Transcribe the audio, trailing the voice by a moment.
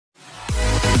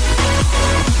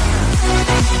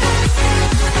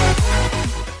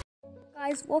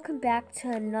guys, welcome back to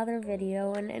another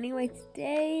video. And anyway,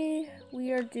 today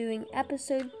we are doing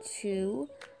episode 2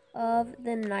 of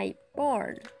the Night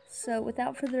Barn. So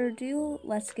without further ado,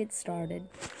 let's get started.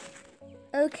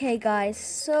 Okay guys,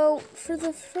 so for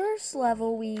the first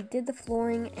level we did the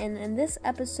flooring, and in this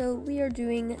episode we are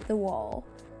doing the wall.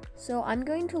 So I'm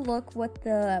going to look what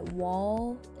the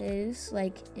wall is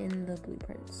like in the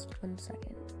blueprints. 1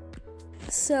 second.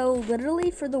 So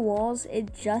literally for the walls,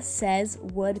 it just says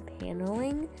wood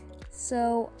paneling.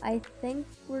 So I think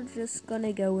we're just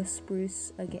gonna go with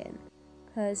spruce again,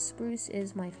 because spruce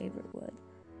is my favorite wood.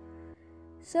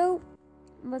 So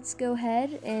let's go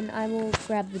ahead and I will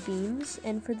grab the beams.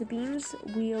 And for the beams,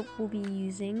 we will be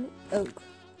using oak.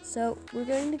 So we're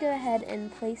going to go ahead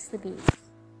and place the beams.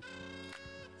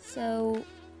 So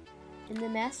in the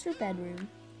master bedroom,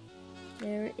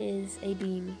 there is a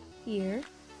beam here.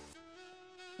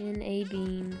 In a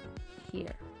beam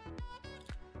here.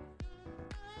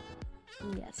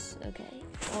 Yes, okay.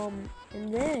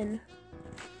 And then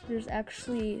there's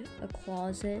actually a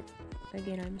closet.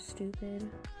 Again, I'm stupid.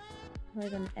 I'm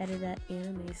gonna edit that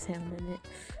anime sound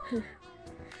in it.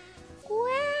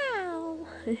 Wow!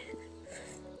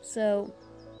 So,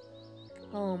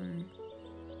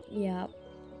 yeah,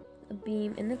 a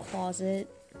beam in the closet.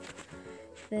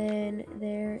 Then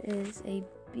there is a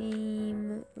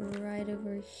beam right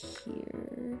over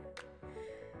here,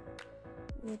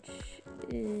 which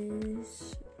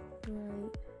is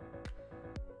right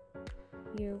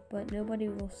here, but nobody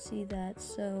will see that,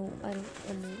 so I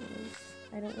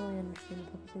don't really understand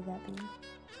the purpose of that beam.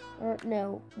 Or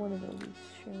no, one of those is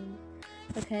shown.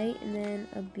 Okay, and then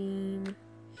a beam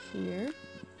here,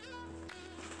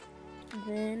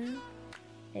 then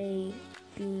a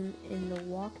beam in the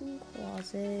walk-in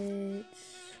closet.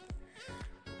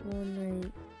 One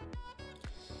right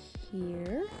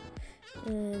here,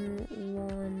 and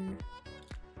one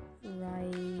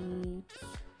right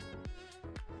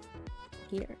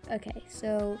here. Okay,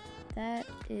 so that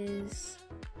is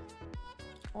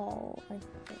all, I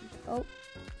think. Oh,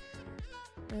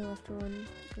 my left one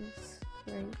is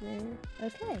right there.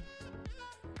 Okay,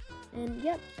 and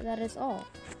yep, that is all.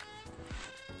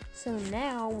 So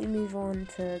now we move on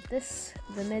to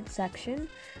the midsection.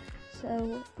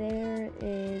 So there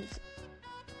is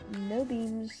no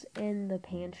beams in the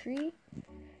pantry.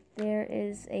 There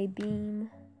is a beam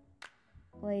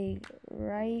like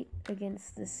right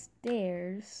against the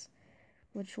stairs,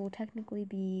 which will technically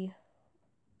be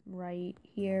right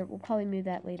here. We'll probably move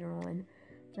that later on,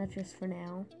 not just for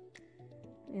now.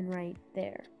 And right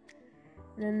there.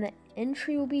 And then the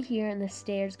entry will be here, and the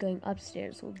stairs going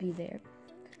upstairs will be there.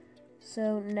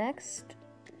 So next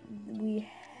we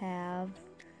have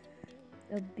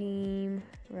a beam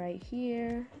right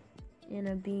here and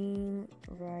a beam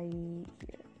right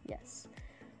here. Yes.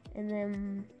 And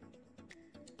then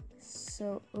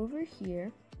so over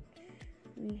here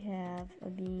we have a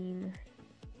beam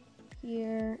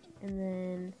here and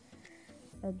then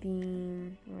a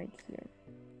beam right here.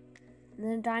 And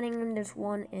then the dining room, there's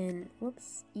one in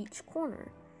each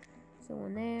corner. So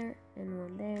one there and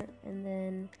one there, and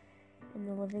then in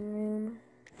the living room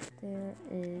there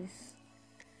is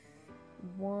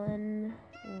one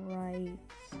right.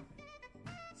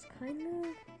 It's kind of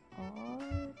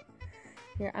odd.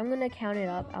 Here, I'm gonna count it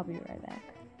up. I'll be right back.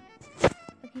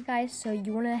 Okay guys, so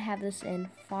you want to have this in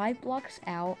 5 blocks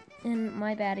out, and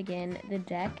my bad again, the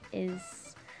deck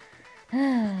is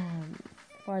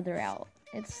farther out.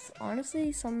 It's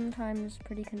honestly sometimes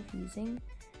pretty confusing.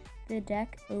 The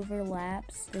deck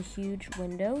overlaps the huge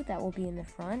window that will be in the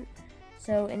front,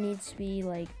 so it needs to be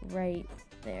like right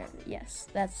there. Yes,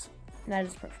 that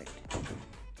is perfect.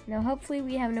 Now hopefully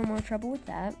we have no more trouble with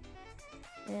that.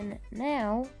 And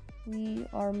now we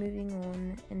are moving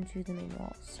on into the main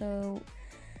wall. So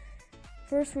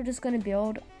first we're just going to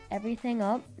build everything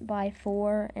up by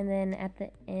 4, and then at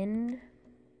the end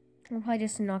we'll probably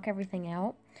just knock everything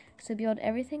out. So build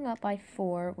everything up by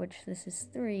 4, which this is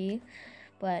 3,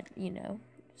 but you know,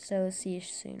 so see you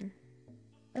soon.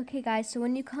 Okay guys, so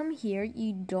when you come here,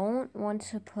 you don't want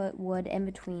to put wood in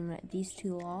between these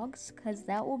 2 logs, because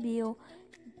that will be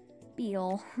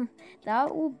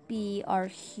that will be our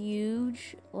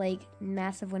huge, like,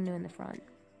 massive window in the front.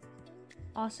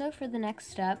 Also, for the next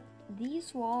step,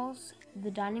 these walls, the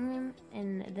dining room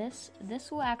and this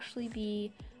will actually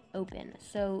be open,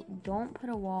 so don't put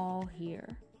a wall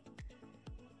here.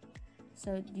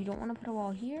 So you don't want to put a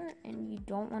wall here, and you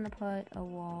don't want to put a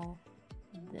wall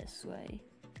this way.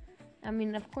 I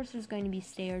mean, of course there's going to be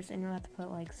stairs and you'll have to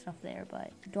put like stuff there,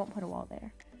 but don't put a wall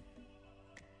there.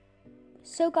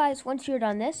 So guys, once you're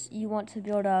done this, you want to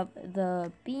build up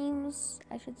the beams,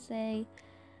 I should say,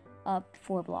 up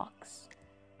 4 blocks.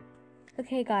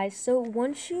 Okay guys, so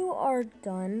once you are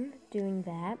done doing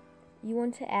that, you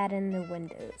want to add in the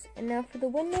windows. And now for the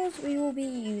windows, we will be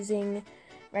using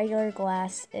regular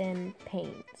glass and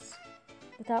panes.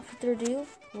 Without further ado,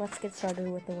 let's get started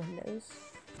with the windows.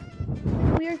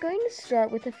 We are going to start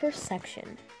with the first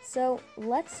section. So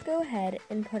let's go ahead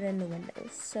and put in the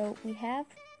windows. So we have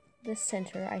the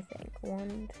center, I think.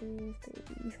 1, 2,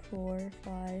 3, 4,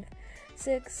 5,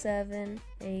 6, 7,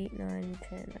 8, 9,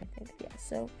 10, I think. Yeah,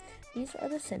 so these are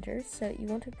the centers. So you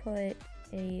want to put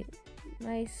a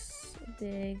nice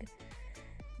big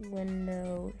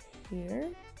window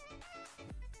here.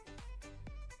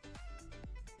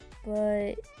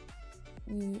 But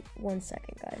 1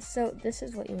 second, guys. So this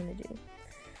is what you want to do.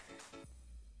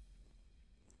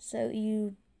 So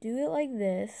you do it like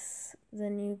this,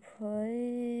 then you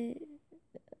put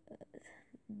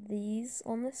these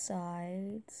on the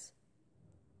sides,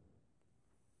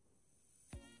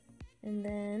 and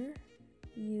then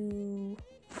you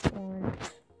want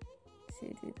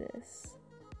to do this.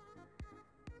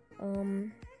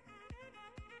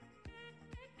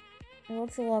 It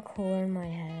looks a lot cooler in my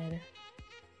head.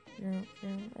 No,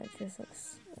 it just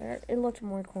looks, it looked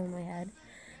more cool in my head.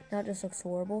 Now it just looks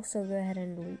horrible, so go ahead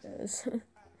and delete those.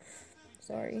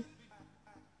 Sorry.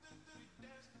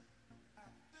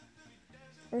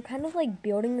 We're kind of like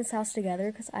building this house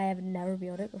together because I have never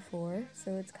built it before,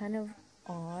 so it's kind of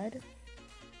odd.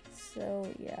 So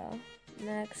yeah,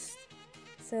 next.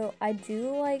 So I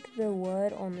do like the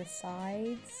wood on the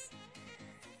sides,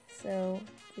 so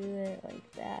do it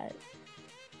like that.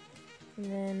 And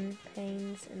then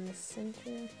panes in the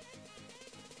center.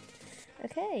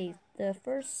 Okay, the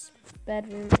first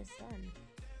bedroom is done.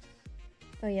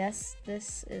 Oh yes,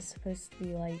 this is supposed to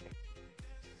be like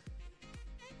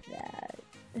that.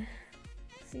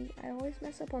 See, I always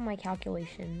mess up on my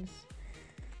calculations.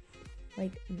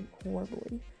 Like,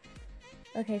 horribly.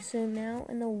 Okay, so now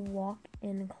in the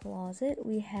walk-in closet,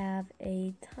 we have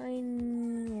a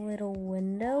tiny little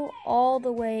window all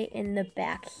the way in the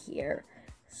back here.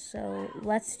 So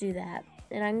let's do that.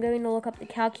 And I'm going to look up the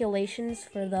calculations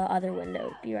for the other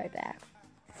window. Be right back.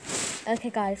 Okay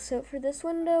guys, so for this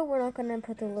window, we're not going to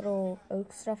put the little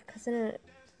oak stuff because then it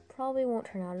probably won't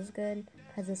turn out as good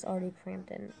because it's already cramped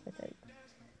in with oak.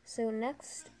 So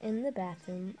next, in the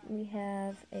bathroom, we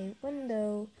have a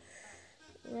window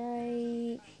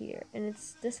right here. And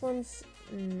this one's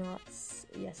not,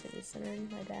 yes it is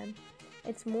centered, my bad.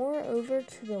 It's more over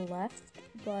to the left,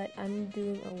 but I'm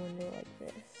doing a window like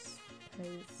this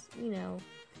because, you know,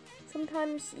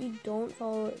 sometimes you don't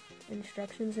follow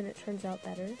instructions and it turns out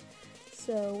better.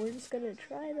 So we're just gonna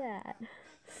try that.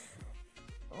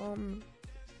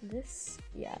 This,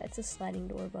 yeah, it's a sliding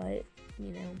door, but,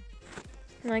 you know,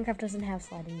 Minecraft doesn't have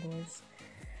sliding doors.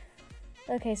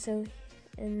 Okay, so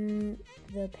in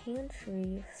the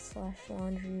pantry /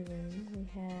 laundry room, we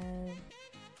have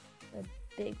a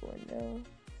big window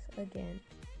again.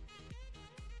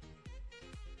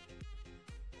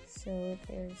 So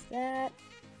there's that.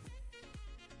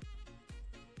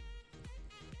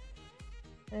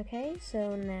 Okay,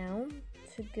 so now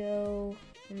to go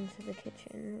into the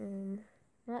kitchen room.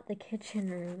 Not the kitchen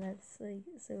room, that's like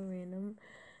so random.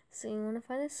 So you want to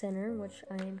find the center, which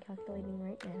I am calculating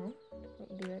right now.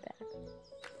 I'll be right back.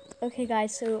 Okay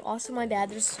guys, so also my bad,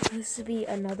 there's supposed to be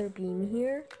another beam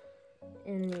here.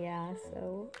 And yeah,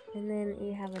 so, and then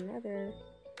you have another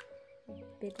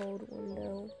big old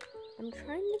window. I'm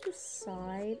trying to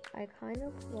decide, I kind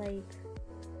of like,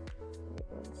 wait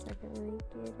 1 second, let me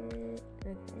get it.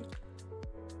 Okay.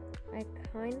 I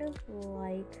kind of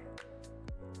like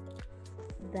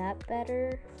that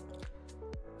better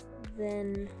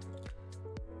than,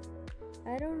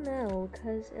 I don't know,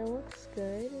 because it looks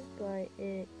good, but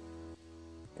it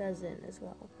doesn't as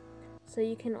well. So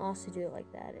you can also do it like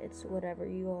that. It's whatever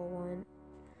you all want.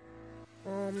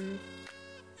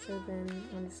 So then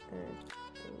I'm just gonna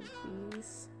do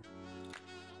these.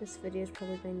 This video is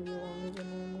probably going to be longer than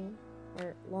normal.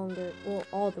 Or longer, well,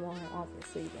 all of them are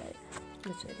obviously, but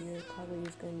this video probably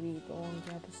is going to be the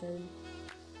longer episode.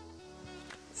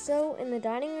 So in the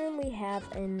dining room we have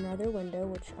another window,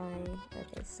 which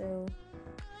okay, so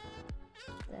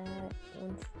that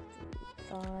 1, 2,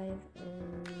 5,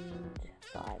 and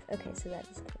 5. Okay, so that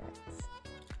is correct.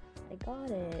 I got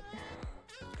it.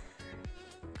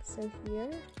 So here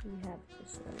you have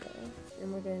this window,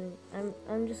 and we're gonna,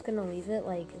 I'm just gonna leave it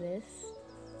like this,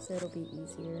 so it'll be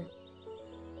easier.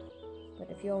 But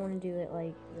if y'all want to do it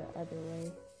like the other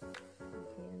way, you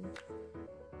can.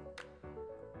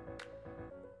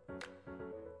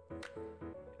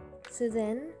 So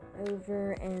then,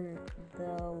 over in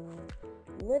the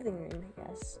living room, I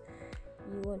guess,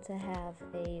 you want to have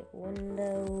a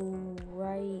window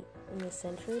right in the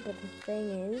center, but the thing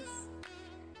is,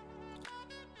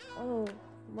 oh,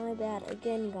 my bad,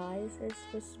 again guys, there's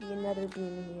supposed to be another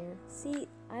beam here. See,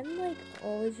 I'm like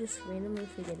always just randomly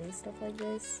forgetting stuff like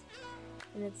this,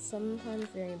 and it's sometimes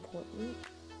very important.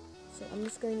 So I'm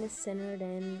just going to center it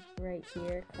in right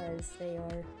here, because they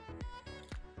are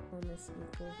almost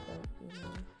equal, but you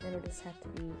know, it'll just have to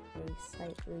be a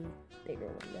slightly bigger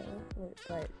window,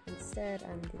 but instead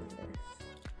I'm doing this.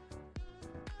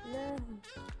 No.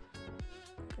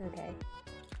 Okay.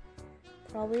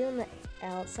 Probably on the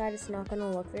outside it's not going to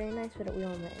look very nice, but it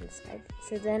will on the inside.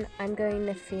 So then I'm going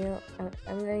to fill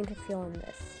in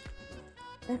this.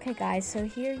 Okay guys, so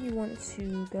here you want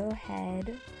to go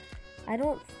ahead. I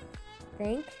don't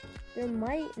think there's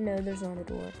not a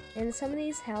door. In some of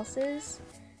these houses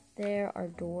there are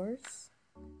doors.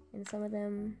 In some of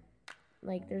them,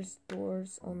 like, there's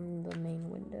doors on the main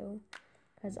window,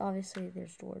 because obviously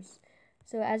there's doors.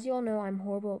 So as you all know, I'm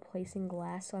horrible at placing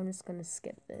glass, so I'm just gonna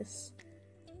skip this.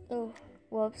 Oh,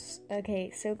 whoops.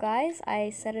 Okay, so guys, I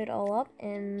set it all up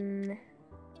and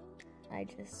I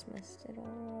just messed it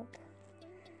all up.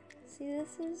 See,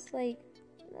 this is like,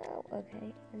 no,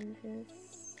 okay, and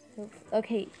just,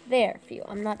 okay, there, phew,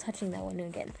 I'm not touching that window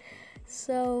again.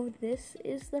 So this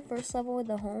is the first level of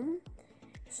the home.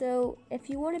 So if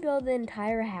you want to build the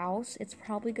entire house, it's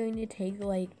probably going to take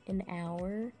like an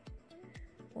hour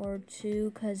or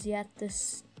two, because you have to,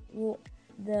 well,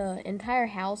 the entire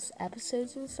house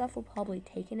episodes and stuff will probably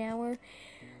take an hour.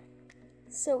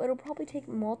 So it'll probably take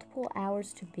multiple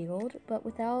hours to build, but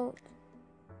without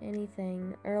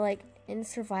anything, or like in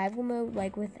survival mode,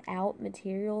 like without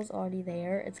materials already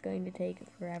there, it's going to take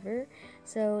forever.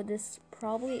 So this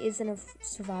probably isn't a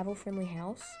survival friendly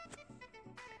house.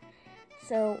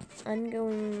 So I'm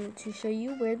going to show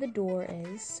you where the door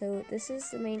is. So this is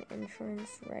the main entrance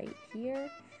right here.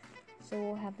 So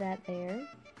we'll have that there.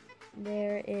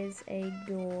 There is a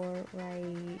door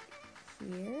right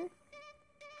here.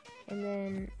 And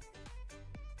then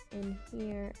in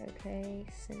here, okay,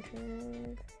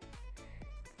 centered.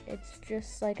 It's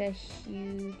just like a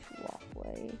huge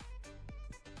walkway.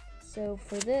 So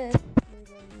for this, we're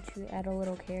going to add a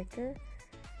little character.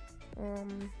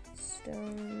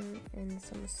 Stone and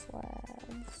some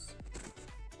slabs.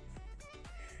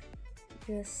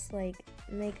 Just like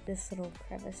make this little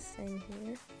crevice thing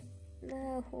here.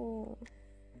 No.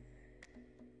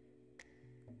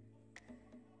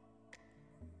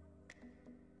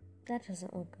 That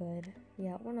doesn't look good.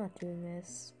 Yeah, we're not doing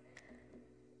this.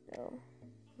 No.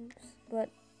 Oops. But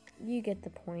you get the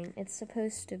point. It's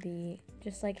supposed to be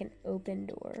just like an open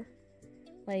door.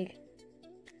 Like,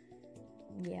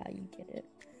 yeah, you get it.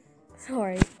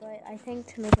 Sorry, but I think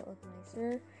to make it look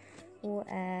nicer, we'll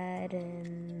add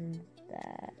in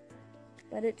that.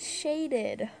 But it's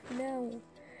shaded. No.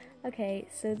 Okay,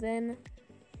 so then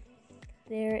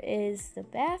there is the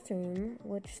bathroom,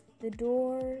 which the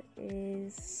door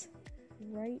is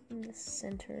right in the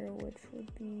center, which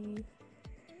would be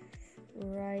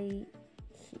right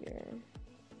here.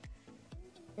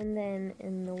 And then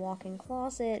in the walk-in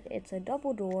closet, it's a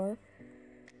double door,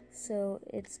 so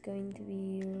it's going to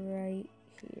be right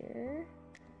here.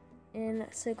 And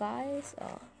so guys,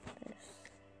 oh, that's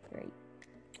great.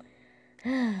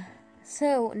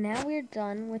 So now we're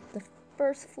done with the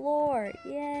first floor.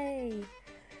 Yay!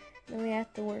 Then we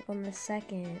have to work on the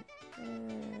second.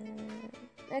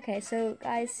 Okay, so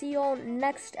guys, see you all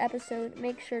next episode.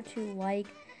 Make sure to like,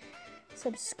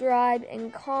 subscribe,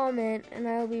 and comment, and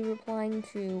I will be replying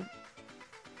to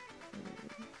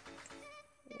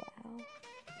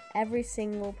every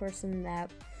single person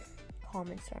that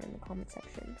comments down in the comment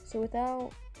section. So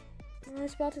I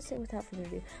was about to say without further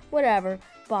ado. Whatever.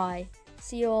 Bye.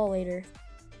 See you all later.